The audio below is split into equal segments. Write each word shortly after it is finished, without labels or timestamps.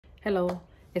Hello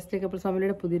S couple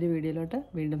ഫാമിലിയുടെ പുതിയൊരു വീഡിയോയിലോട്ട്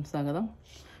വീണ്ടും സ്വാഗതം.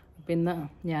 അപ്പോൾ ഇന്ന്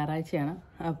ഞായറാഴ്ചയാണ്.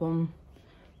 അപ്പം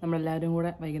നമ്മളെല്ലാവരും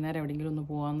കൂടെ വൈകുന്നേരം എവിടെയെങ്കിലും ഒന്ന്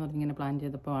പോകാമെന്ന് പറഞ്ഞിങ്ങനെ പ്ലാൻ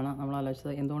ചെയ്തപ്പോഴാണ് നമ്മൾ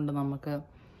ആലോചിച്ചത് എന്തുകൊണ്ട് നമുക്ക്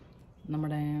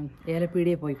നമ്മുടെ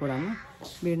ഏലപ്പീടിയെ പോയിക്കൂടാന്ന്.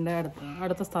 വീടിൻ്റെ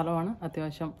അടുത്ത സ്ഥലമാണ്,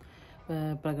 അത്യാവശ്യം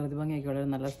പ്രകൃതി ഭംഗിയൊക്കെ ഉള്ളൊരു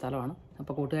നല്ല സ്ഥലമാണ്.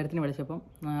 അപ്പോൾ കൂട്ടുകാരത്തിന് വിളിച്ചപ്പം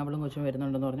അവളും കൊച്ചും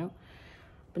വരുന്നുണ്ടെന്ന് പറഞ്ഞു.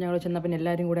 അപ്പോൾ ഞങ്ങൾ ചെന്നാൽ പിന്നെ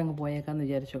എല്ലാവരും കൂടെ അങ്ങ് പോയേക്കാമെന്ന്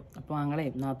വിചാരിച്ചു. അപ്പോൾ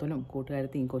ആങ്ങളെയും നാത്തൂനും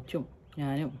കൂട്ടുകാരത്തെയും കൊച്ചും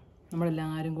ഞാനും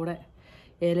നമ്മളെല്ലാവരും കൂടെ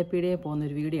ഏലപ്പീടിയെ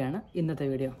പോകുന്നൊരു വീഡിയോ ആണ് ഇന്നത്തെ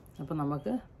വീഡിയോ. അപ്പോൾ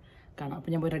നമുക്ക് കാണാം.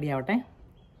 അപ്പോൾ ഞാൻ പോയി റെഡി ആവട്ടെ.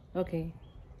 ഓക്കെ.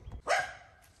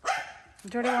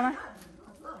 എവിടെ പോണേ?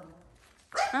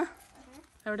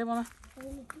 എവിടെ പോണേ?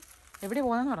 എവിടെ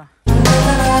പോന്നെന്ന് പറ.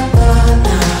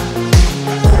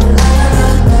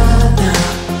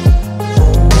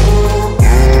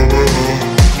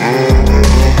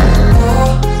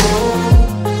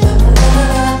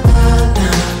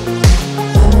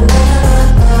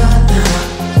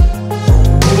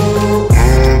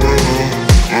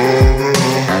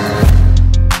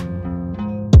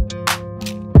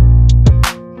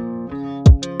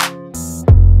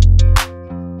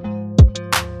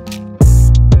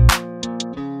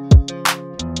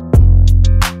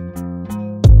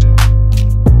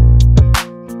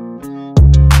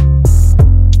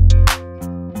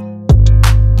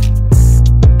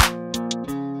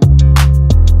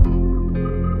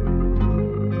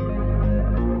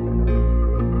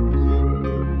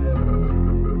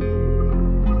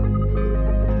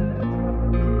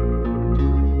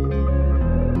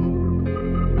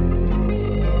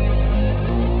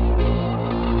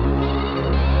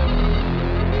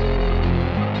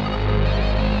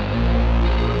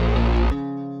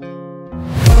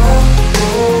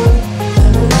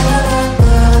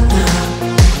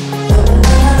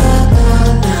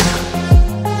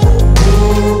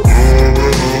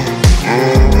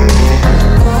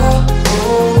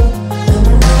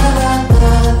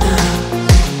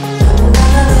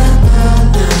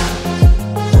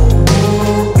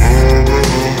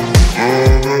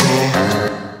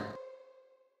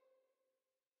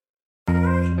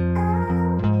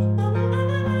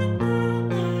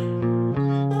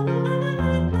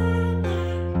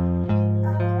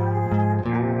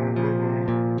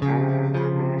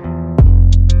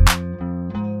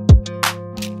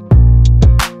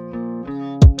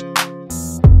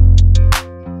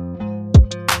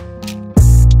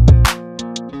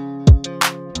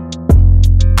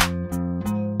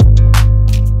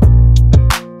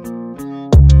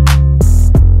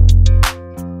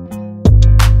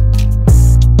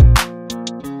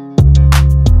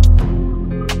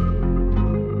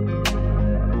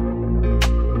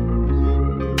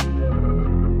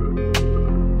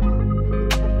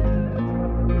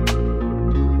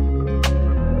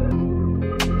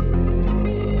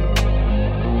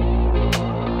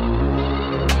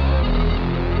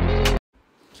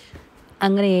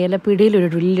 അങ്ങനെ ഏലപ്പീടിയിൽ ഒരു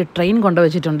വലിയ ട്രെയിൻ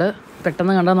കൊണ്ടുവച്ചിട്ടുണ്ട്.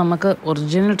 പെട്ടെന്ന് കണ്ടാൽ നമുക്ക്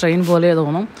ഒറിജിനൽ ട്രെയിൻ പോലെ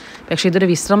തോന്നും. പക്ഷേ ഇതൊരു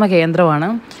വിശ്രമ കേന്ദ്രമാണ്.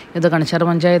 ഇത് കണിച്ചാർ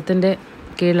പഞ്ചായത്തിൻ്റെ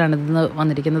കീഴിലാണ് ഇന്ന്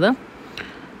വന്നിരിക്കുന്നത്.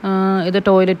 ഇത്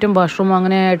ടോയ്ലറ്റും വാഷ്റൂമും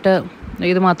അങ്ങനെയായിട്ട്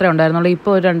ഇത് മാത്രമേ ഉണ്ടായിരുന്നുള്ളൂ.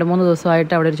 ഇപ്പോൾ ഒരു 2-3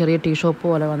 ദിവസമായിട്ട് അവിടെ ഒരു ചെറിയ ടീ ഷോപ്പ്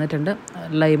പോലെ വന്നിട്ടുണ്ട്.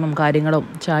 ലൈമും കാര്യങ്ങളും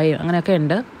ചായയും അങ്ങനെയൊക്കെ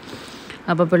ഉണ്ട്.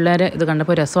 അപ്പോൾ പിള്ളേർ ഇത്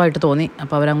കണ്ടപ്പോൾ രസമായിട്ട് തോന്നി.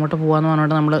 അപ്പോൾ അവരങ്ങോട്ട് പോകാമെന്ന്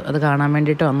പറഞ്ഞുകൊണ്ട് നമ്മൾ അത് കാണാൻ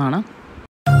വേണ്ടിയിട്ട് വന്നതാണ്.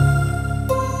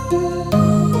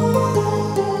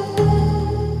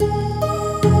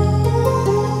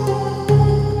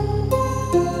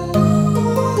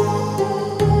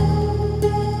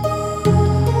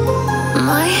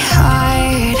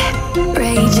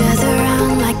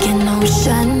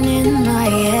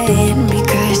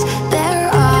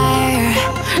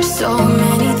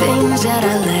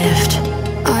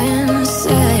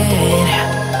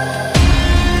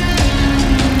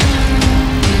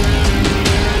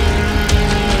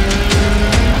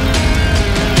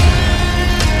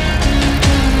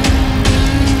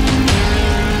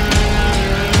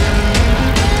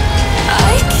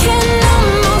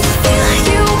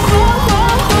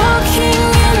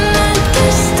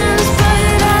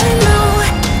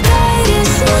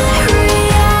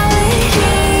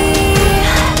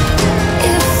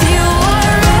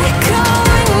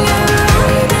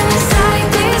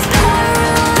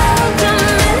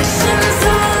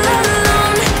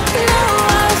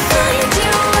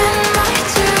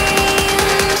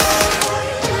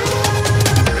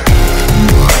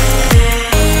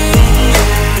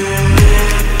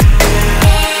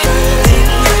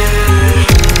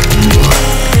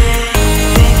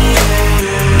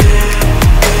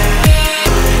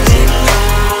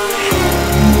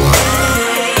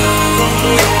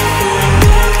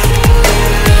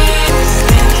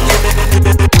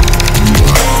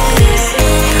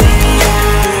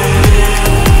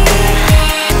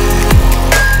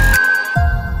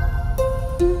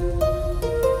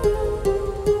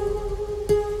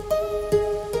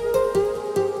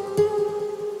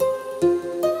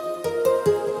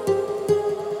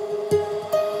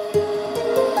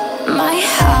 My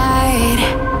heart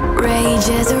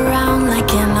rages around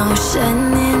like an ocean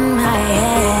in my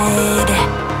head.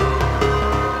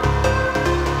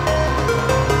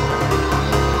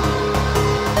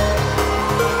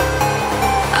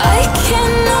 I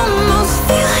can almost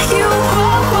feel you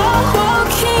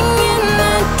walking in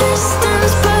the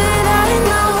distance, but I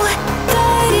know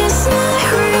that it's not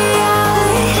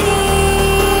reality.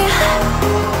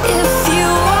 If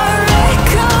you are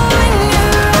echoing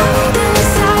around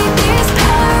inside these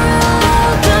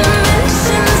parallel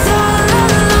dimensions all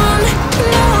alone,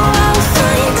 know I'll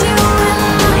find you in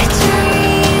my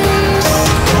dreams.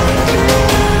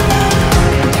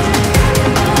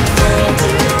 I'll find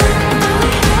you in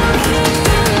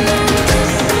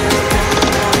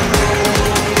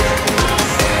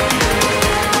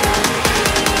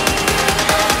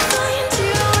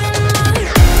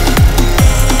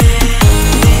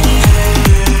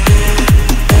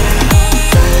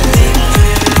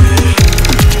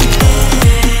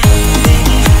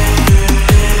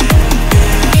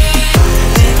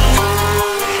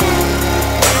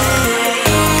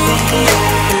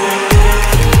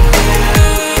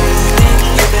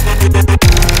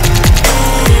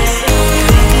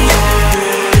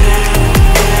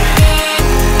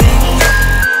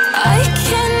I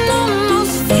can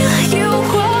almost feel you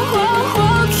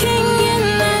walking in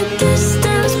the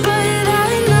distance, but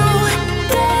I know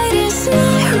that it's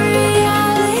not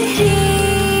reality.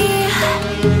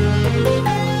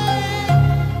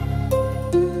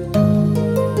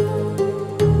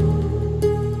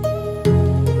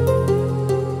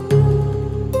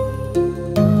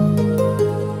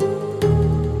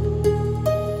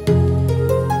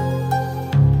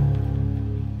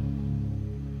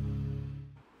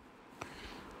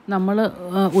 നമ്മൾ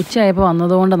ഉച്ചയായപ്പോൾ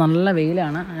വന്നതുകൊണ്ട് നല്ല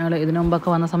വെയിലാണ്. ഞങ്ങൾ ഇതിനു മുമ്പൊക്കെ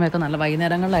വന്ന സമയമൊക്കെ നല്ല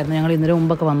വൈകുന്നേരങ്ങളിലായിരുന്നു ഞങ്ങൾ ഇതിനു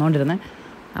മുമ്പൊക്കെ വന്നുകൊണ്ടിരുന്നത്.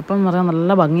 അപ്പം പറഞ്ഞാൽ നല്ല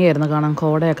ഭംഗിയായിരുന്നു കാണാൻ.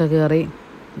 കോടയൊക്കെ കയറി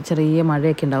ചെറിയ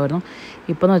മഴയൊക്കെ ഉണ്ടായിരുന്നു.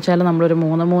 ഇപ്പോൾ എന്ന് വെച്ചാൽ നമ്മളൊരു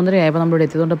 3-3:30 ആയപ്പോൾ നമ്മളിവിടെ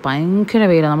എത്തിയതുകൊണ്ട് ഭയങ്കര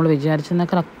വെയിലാണ്. നമ്മൾ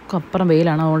വിചാരിച്ചതിനേക്കാളൊക്കെ അപ്പുറം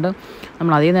വെയിലാണ്. അതുകൊണ്ട്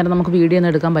നമ്മൾ അധികം നേരം നമുക്ക് വീഡിയോ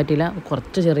ഒന്നും എടുക്കാൻ പറ്റില്ല.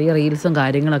 കുറച്ച് ചെറിയ റീൽസും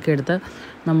കാര്യങ്ങളൊക്കെ എടുത്ത്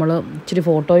നമ്മൾ ഇച്ചിരി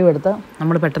ഫോട്ടോയും എടുത്ത്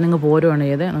നമ്മൾ പെട്ടെന്ന് ഇങ്ങ് പോരുവാണ്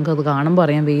ചെയ്തത്. നമുക്കത് കാണുമ്പോൾ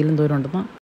അറിയാം വെയിലും ദൂരം ഉണ്ടെന്ന്.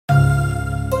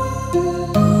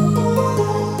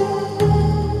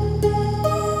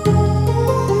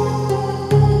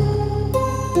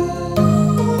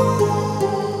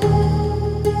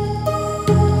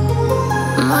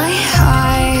 My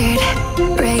heart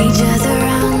rages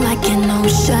around like an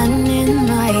ocean in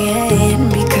my head,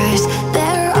 because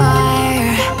there are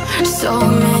so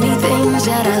many things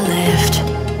that I left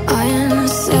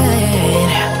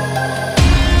unsaid.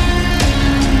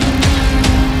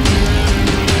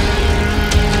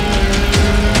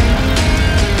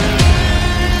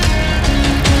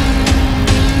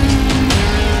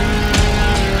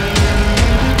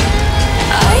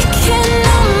 I can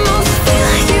almost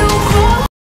feel you.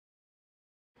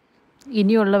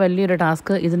 ഇനിയുള്ള വലിയൊരു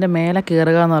ടാസ്ക് ഇതിൻ്റെ മേലെ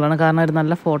കയറുക എന്നുള്ളതാണ്. കാരണം ഒരു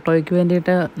നല്ല ഫോട്ടോയ്ക്ക്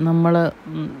വേണ്ടിയിട്ട് നമ്മൾ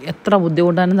എത്ര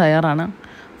ബുദ്ധിമുട്ടാനും തയ്യാറാണ്.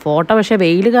 ഫോട്ടോ പക്ഷേ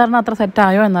വെയിൽ കാരണം അത്ര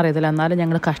സെറ്റായോ എന്നറിയത്തില്ല. എന്നാലും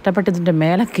ഞങ്ങൾ കഷ്ടപ്പെട്ട് ഇതിൻ്റെ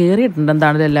മേലെ കയറിയിട്ടുണ്ട്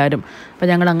എന്താണെങ്കിലും എല്ലാവരും. അപ്പോൾ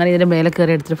ഞങ്ങൾ അങ്ങനെ ഇതിൻ്റെ മേലെ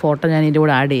കയറി എടുത്തിട്ട് ഫോട്ടോ ഞാൻ ഇതിൻ്റെ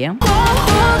കൂടെ ആഡ് ചെയ്യാം.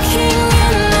 Walking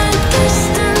in the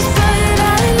distance, but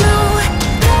I know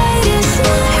that it's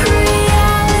not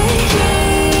reality.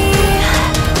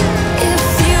 If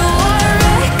you are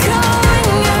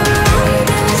echoing around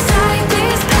inside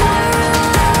these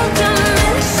parallel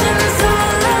dimensions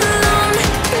all alone,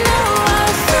 know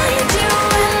I'll find you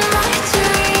in my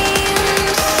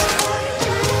dreams.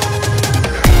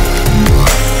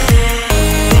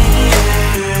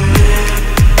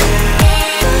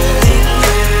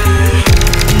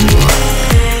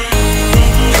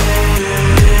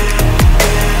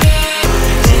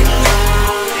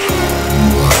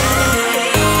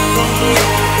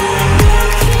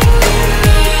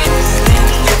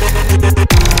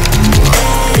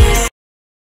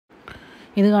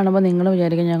 ഇത് കാണുമ്പോൾ നിങ്ങൾ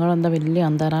വിചാരിക്കും ഞങ്ങളെന്താ വലിയ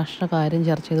അന്താരാഷ്ട്ര കാര്യം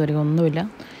ചർച്ച ചെയ്ത് വരിക. ഒന്നുമില്ല.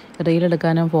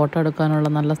 റീലെടുക്കാനും ഫോട്ടോ എടുക്കാനുള്ള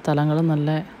നല്ല സ്ഥലങ്ങളും നല്ല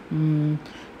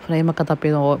ഫ്രെയിമൊക്കെ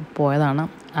തപ്പി പോയതാണ്.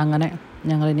 അങ്ങനെ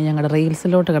ഞങ്ങളിനി ഞങ്ങളുടെ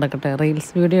റീൽസിലോട്ട് കിടക്കട്ടെ.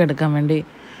 റീൽസ് വീഡിയോ എടുക്കാൻ വേണ്ടി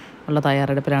ഉള്ള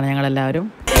തയ്യാറെടുപ്പിലാണ് ഞങ്ങളെല്ലാവരും.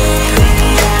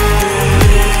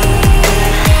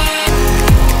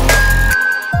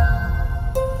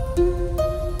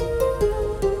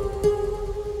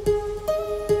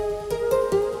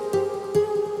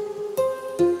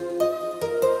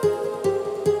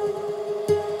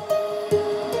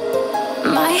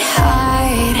 My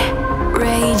heart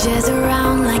rages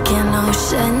around like an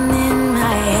ocean in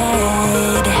my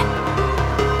head.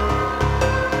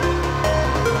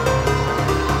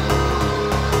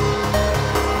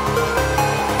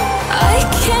 I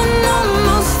can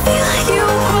almost feel you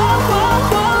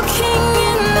walking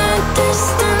in the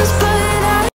distance, but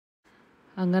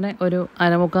I അങ്ങനെ ഒരു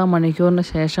 1/4 മണിക്കൂറിന്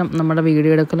ശേഷം നമ്മുടെ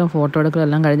വീഡിയോ എടുക്കലും ഫോട്ടോ എടുക്കലും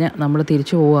എല്ലാം കഴിഞ്ഞ് നമ്മൾ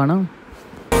തിരിച്ചു പോവുകയാണ്.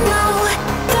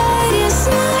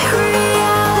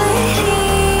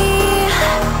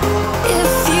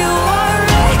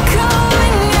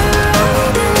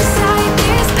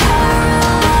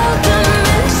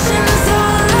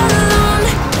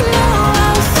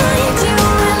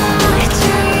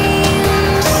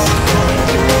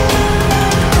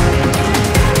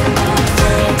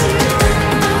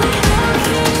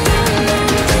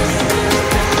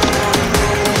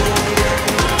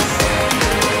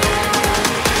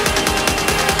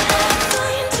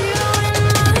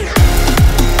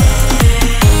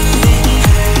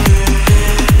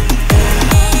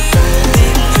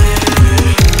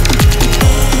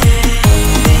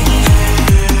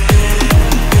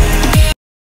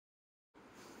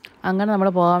 അങ്ങനെ നമ്മൾ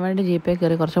പോകാൻ വേണ്ടി ജീപ്പേ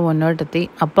കയറി കുറച്ച് മുന്നോട്ടെത്തി.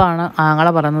 അപ്പോഴാണ്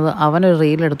ആങ്ങളെ പറയുന്നത് അവനൊരു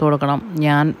റീൽ എടുത്തു കൊടുക്കണം,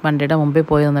 ഞാൻ വണ്ടിയുടെ മുമ്പിൽ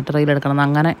പോയി നിന്നിട്ട് റീൽ എടുക്കണം.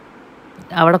 അങ്ങനെ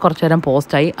അവിടെ കുറച്ച് നേരം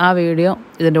പോസ്റ്റായി. ആ വീഡിയോ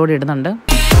ഇതിൻ്റെ കൂടെ ഇടുന്നുണ്ട്.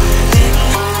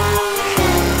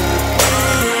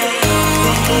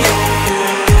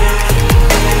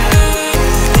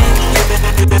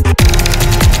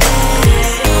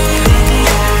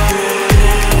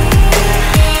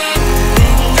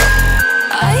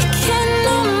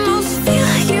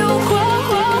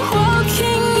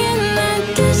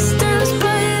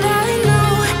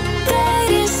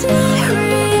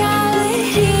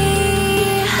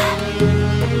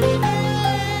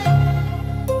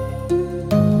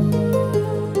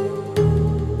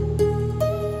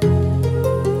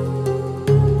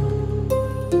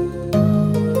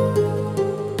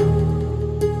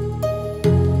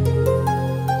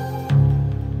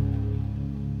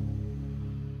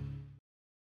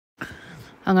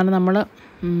 അങ്ങനെ നമ്മൾ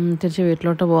തിരിച്ച്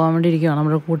വീട്ടിലോട്ട് പോകാൻ വേണ്ടി ഇരിക്കുകയാണ്.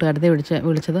 നമ്മുടെ കൂട്ടുകാരത്തെ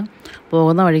വിളിച്ചത്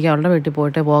പോകുന്ന വഴിക്ക് അവളുടെ വീട്ടിൽ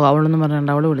പോയിട്ടേ പോകാം അവളെന്ന്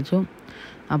പറഞ്ഞിട്ടുണ്ട്. അവൾ വിളിച്ചു.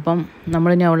 അപ്പം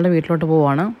നമ്മളിനി അവളുടെ വീട്ടിലോട്ട്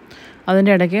പോവുകയാണ്.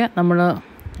 അതിൻ്റെ ഇടയ്ക്ക് നമ്മൾ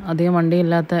അധികം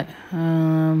വണ്ടിയില്ലാത്ത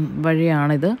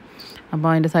വഴിയാണിത്. അപ്പോൾ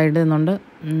അതിൻ്റെ സൈഡിൽ നിന്നുകൊണ്ട്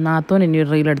നാത്തൂന് ഇനി ഒരു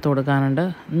റീലെടുത്ത് കൊടുക്കാനുണ്ട്.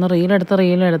 ഇന്ന്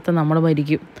റീലെടുത്ത് നമ്മൾ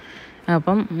മരിക്കും.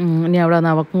 അപ്പം ഇനി അവിടെ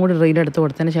നിന്ന് അവൾക്കും കൂടി റീലെടുത്ത്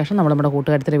കൊടുത്തതിന് ശേഷം നമ്മൾ നമ്മുടെ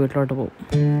കൂട്ടുകാരത്തിൻ്റെ വീട്ടിലോട്ട് പോകും.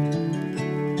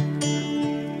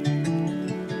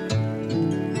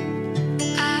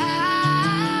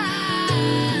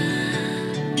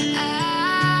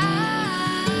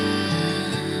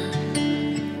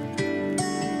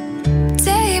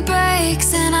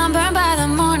 And I'm burned by the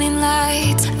morning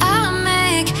light. I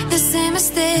make the same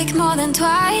mistake more than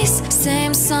twice.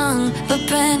 Same song, but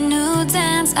brand new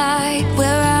dance. I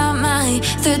wear out my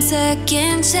 3rd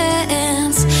second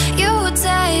chance. You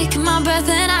take my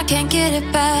breath and I can't get it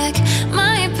back.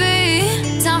 Might be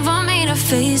time for me to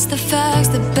face the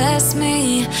facts. The best me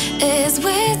is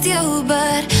with you,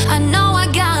 but I know I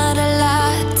got a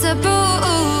lot to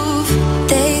prove.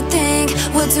 They think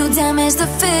we're too damaged to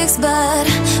fix, but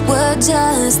we're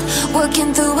just working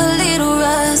through a little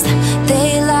rust. They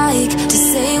like to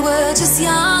say we're just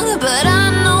young, but I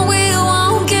know we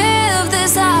won't give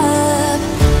this up.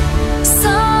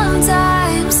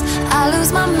 Sometimes I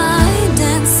lose my mind,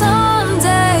 and some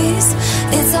days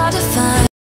it's hard to find.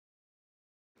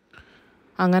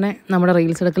 അങ്ങനെ നമ്മുടെ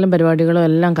reels എടുക്കലും പരിപാടികളും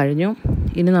എല്ലാം കഴിഞ്ഞു.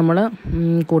 ഇനി നമ്മൾ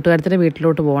കൂട്ടുകാരത്തിൻ്റെ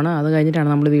വീട്ടിലോട്ട് പോകണം. അത് കഴിഞ്ഞിട്ടാണ്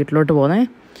നമ്മൾ വീട്ടിലോട്ട് പോകുന്നത്.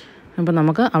 അപ്പം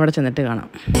നമുക്ക് അവിടെ ചെന്നിട്ട് കാണാം.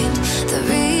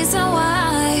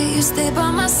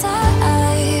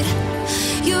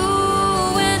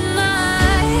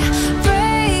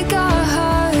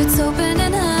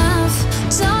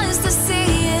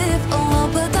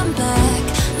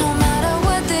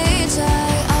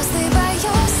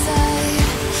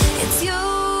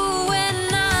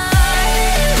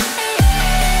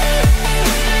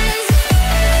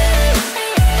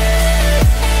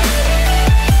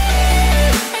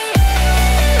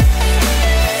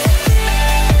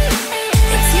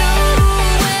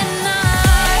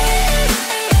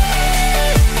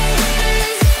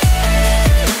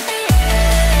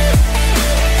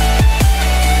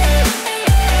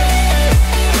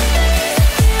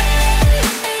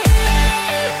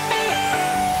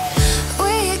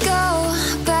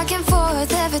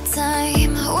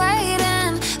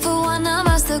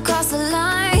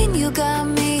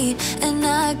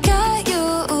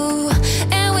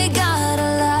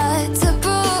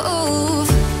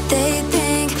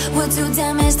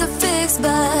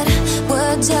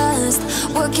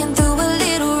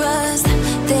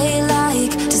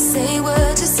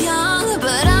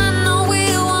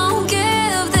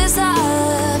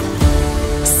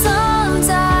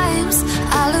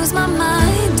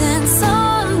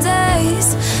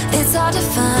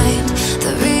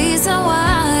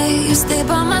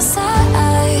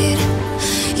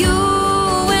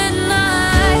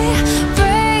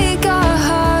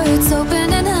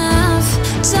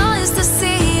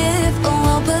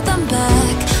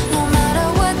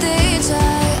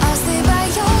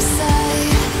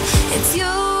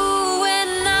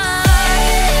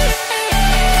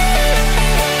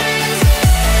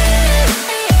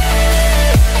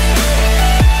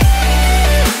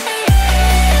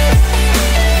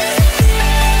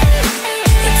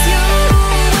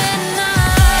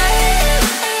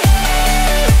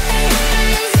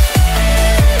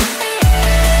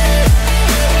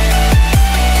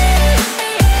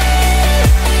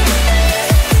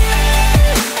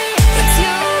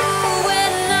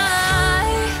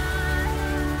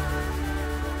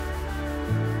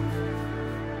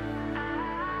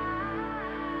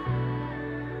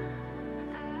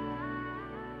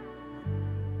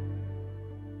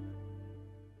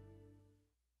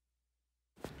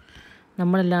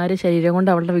 നമ്മളെല്ലാവരും ശരീരം കൊണ്ട്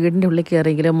അവളുടെ വീടിൻ്റെ ഉള്ളിൽ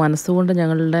കയറിയെങ്കിലും മനസ്സുകൊണ്ട്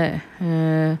ഞങ്ങളുടെ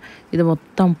ഇത്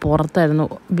മൊത്തം പുറത്തായിരുന്നു.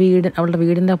 അവളുടെ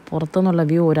വീടിൻ്റെ പുറത്തുനിന്നുള്ള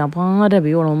വ്യൂ ഒരു അപാര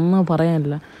വ്യൂ ആണ്, ഒന്നും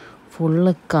പറയാനില്ല.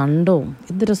 ഫുള്ള് കണ്ടവും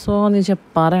ഇത് രസമെന്ന് വെച്ചാൽ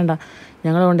പറയണ്ട.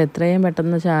 ഞങ്ങളുകൊണ്ട് എത്രയും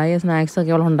പെട്ടെന്ന് ചായ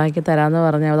സ്നാക്സൊക്കെ അവൾ ഉണ്ടാക്കി തരാമെന്ന്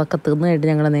പറഞ്ഞ് അതൊക്കെ തിന്നിട്ട്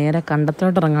ഞങ്ങൾ നേരെ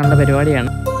കണ്ടത്തിലോട്ട് ഇറങ്ങാനുള്ള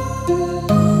പരിപാടിയാണ്.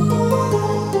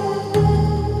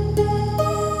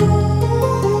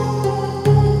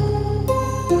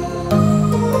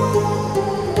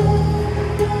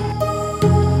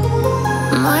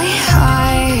 My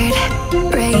heart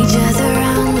rages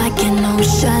around like an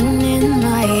ocean in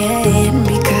my head,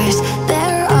 because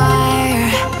there are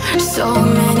so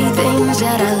many things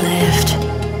that I left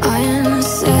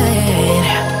unsaid.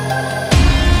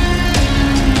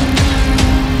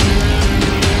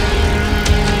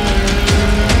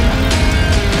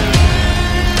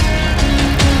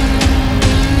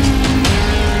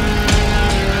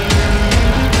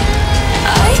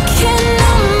 I can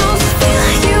almost feel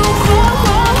you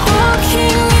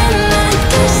walking in the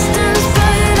distance,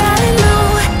 but I know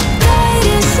that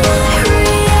it's not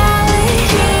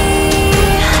reality.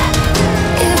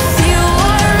 If you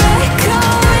are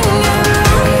echoing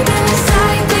around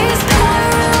inside these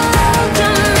parallel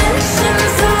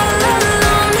dimensions all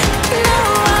alone, now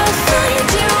I'll find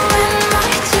you in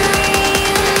my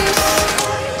dreams.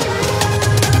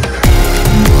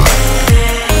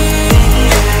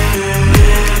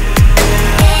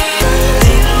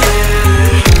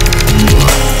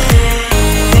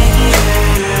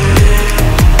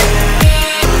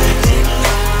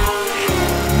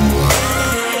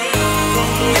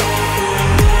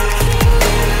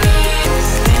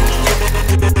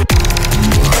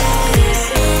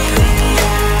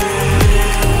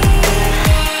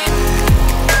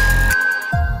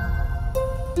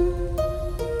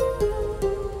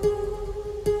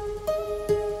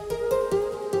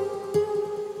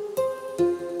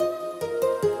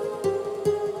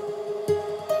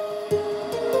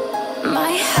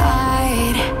 My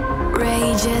heart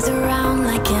rages around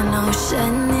like an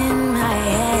ocean in my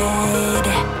head.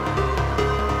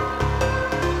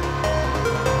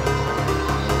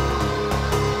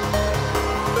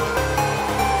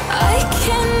 I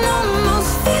can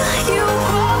almost feel you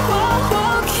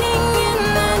walking in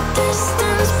the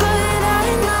distance, but I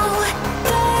know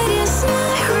that it's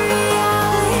not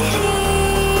reality.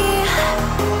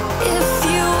 If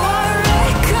you are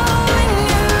echoing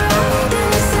around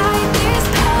inside these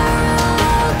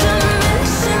parallel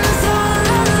dimensions all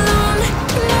alone,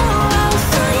 now I'll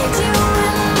find you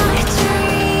in my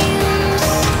dreams.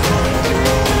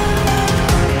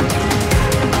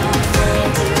 I'll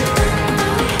find you in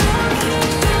my walking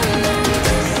in the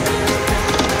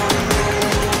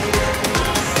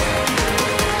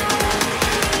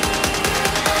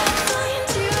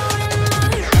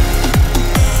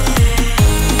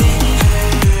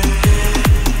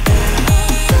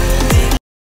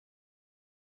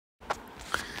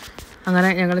അങ്ങനെ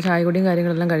ഞങ്ങൾ ചായകുടിയും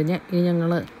കാര്യങ്ങളെല്ലാം കഴിഞ്ഞ് ഇനി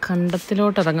ഞങ്ങൾ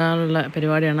കണ്ടത്തിലോട്ട് ഇറങ്ങാനുള്ള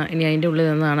പരിപാടിയാണ്. ഇനി അതിൻ്റെ ഉള്ളിൽ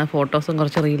നിന്നാണ് ഫോട്ടോസും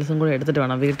കുറച്ച് റീൽസും കൂടി എടുത്തിട്ട്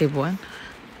വേണം വീട്ടിൽ പോകാൻ.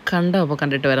 കണ്ടപ്പോൾ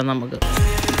കണ്ടിട്ട് വരാം നമുക്ക്.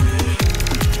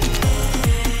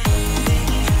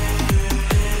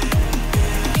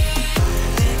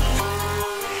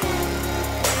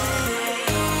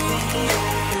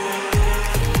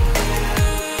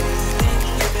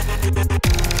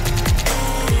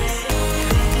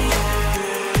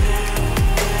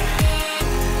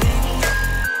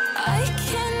 I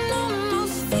can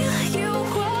almost feel you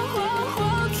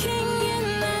walking in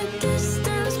the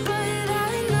distance, but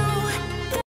I know.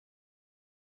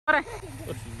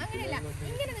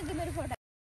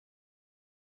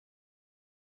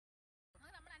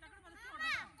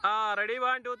 Ready,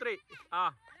 1, 2, 3.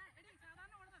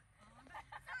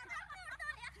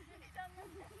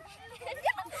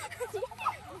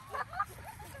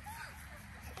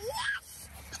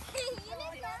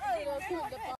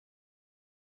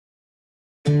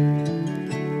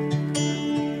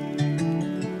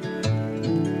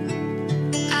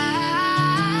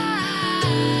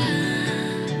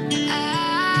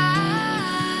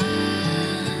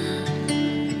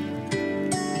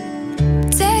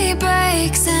 Day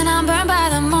breaks and I'm burned by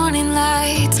the morning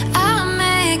light. I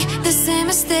make the same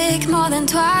mistake more than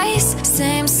twice.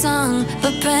 Same song,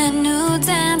 but brand new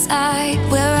dance. I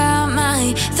wear out my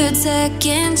third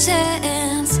second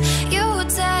chance. You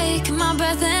take my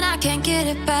breath and I can't get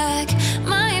it back.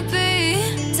 Might be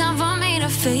time for me to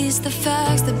face the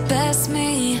facts. The best me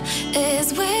is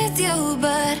with you,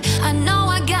 but I know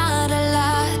I got a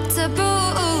lot to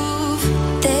prove.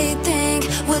 They think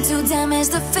we're too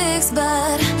damaged to fix,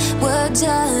 but we're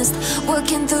just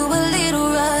working through a little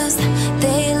rust.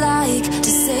 They like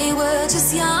to say we're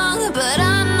just young, but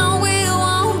I know we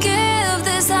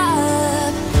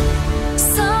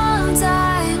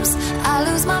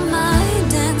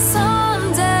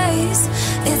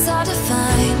hard to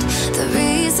find the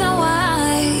reason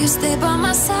why you stay by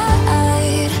my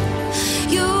side.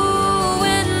 You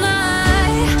and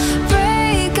I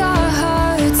break our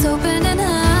hearts open in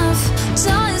half,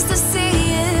 just to see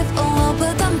if we'll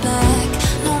put them back.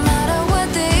 No matter what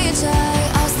they try,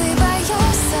 I'll stay by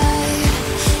your side.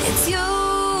 It's you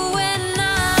and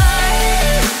I.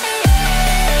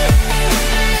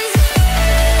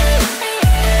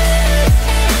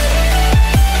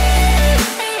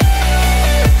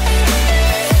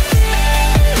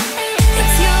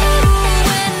 It's you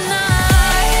and I.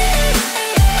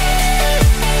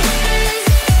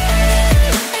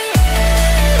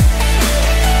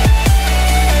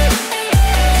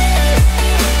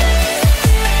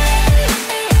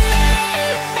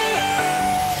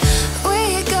 We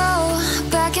go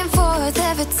back and forth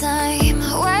every time,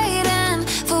 waiting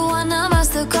for one of us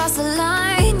to cross the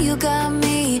line. You got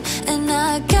me and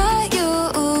I got you,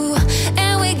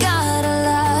 and we got a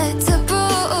lot to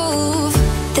prove.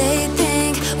 They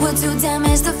think we're too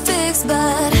damaged to fix,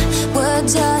 but we're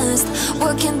just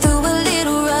working through a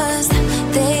little rust.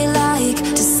 They like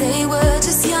to say we're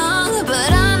just young,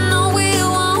 but I know we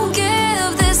won't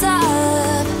give this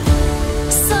up.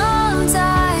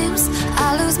 Sometimes I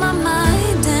lose my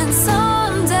mind, and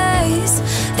some days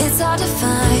it's hard to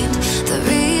find the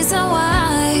reason why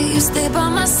you stay by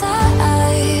my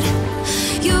side.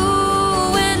 You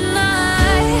and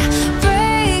I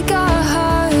break our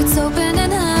hearts open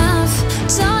in half,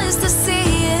 just to see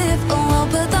if we'll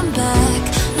put them back.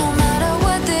 No matter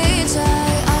what they try,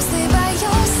 I'll stay by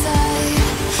your side.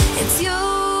 It's you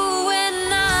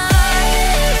and I.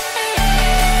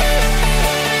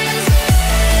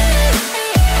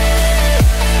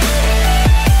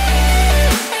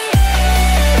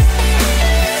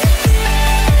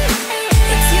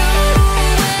 It's you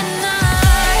and I.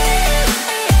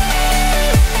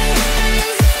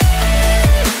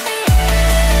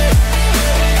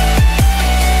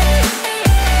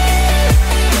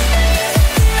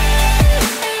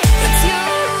 It's you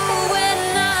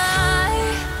and I.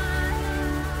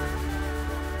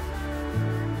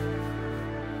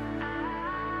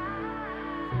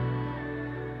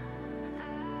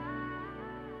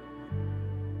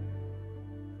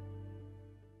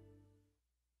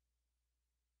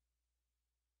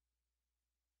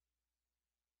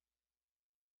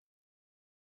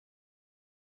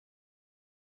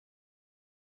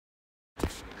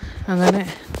 അങ്ങനെ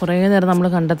കുറേ നേരം നമ്മൾ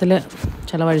കണ്ടത്തിൽ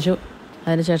ചിലവഴിച്ചു.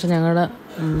 അതിനുശേഷം ഞങ്ങൾ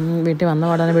വീട്ടിൽ വന്ന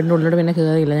പാടാണ് വീടിൻ്റെ ഉള്ളിലോട്ട് പിന്നെ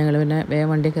കയറിയില്ല. ഞങ്ങൾ പിന്നെ വേഗം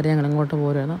വണ്ടി കയറി ഞങ്ങൾ അങ്ങോട്ട്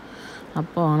പോരുമായിരുന്നു.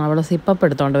 അപ്പോൾ ആണ് അവിടെ സിപ്പപ്പ്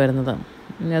എടുത്തുകൊണ്ട് വരുന്നത്.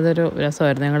 അതൊരു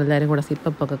രസമായിരുന്നു. ഞങ്ങളെല്ലാവരും കൂടെ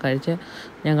സിപ്പപ്പൊക്കെ കഴിച്ച്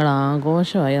ഞങ്ങൾ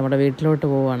ആഘോഷമായി നമ്മുടെ വീട്ടിലോട്ട്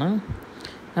പോവുകയാണ്.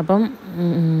 അപ്പം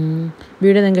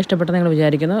വീഡിയോ നിങ്ങൾക്ക് ഇഷ്ടപ്പെട്ടെന്ന് നിങ്ങൾ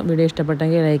വിചാരിക്കുന്നു. വീഡിയോ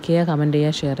ഇഷ്ടപ്പെട്ടെങ്കിൽ ലൈക്ക് ചെയ്യുക, കമൻറ്റ്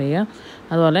ചെയ്യുക, ഷെയർ ചെയ്യുക.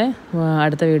 അതുപോലെ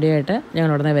അടുത്ത വീഡിയോ ആയിട്ട്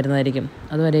ഞങ്ങൾ ഉടനെ വരുന്നതായിരിക്കും.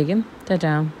 അതുവരേക്കും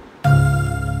Tata.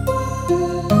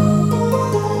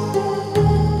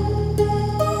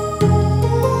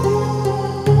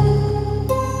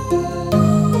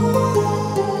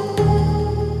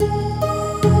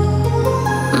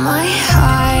 My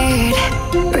heart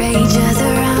rages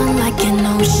around like an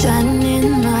ocean in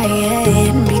my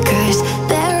head, because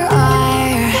there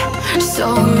are so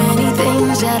many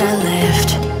things that I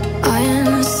left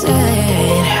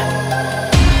unsaid.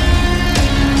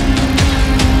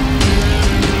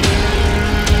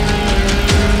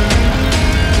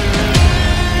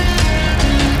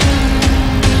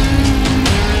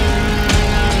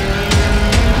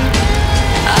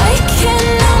 I can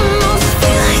almost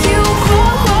feel you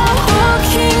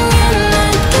walking in the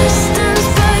distance,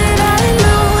 but I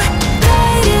know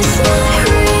that it's not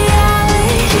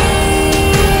reality.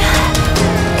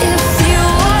 If you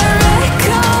are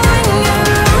echoing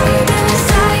around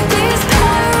inside these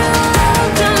parallel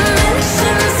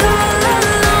dimensions all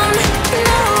alone,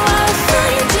 now I'll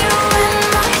find you in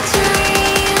my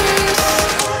dreams.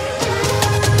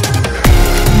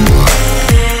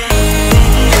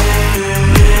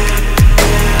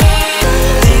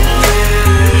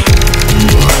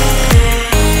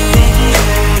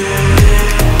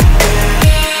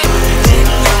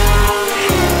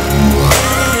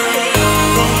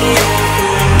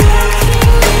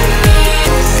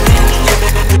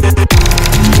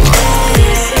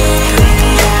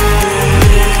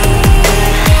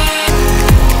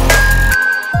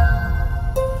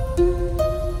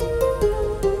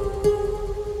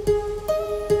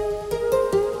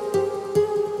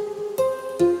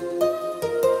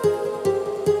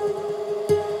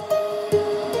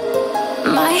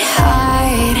 My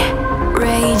heart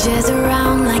rages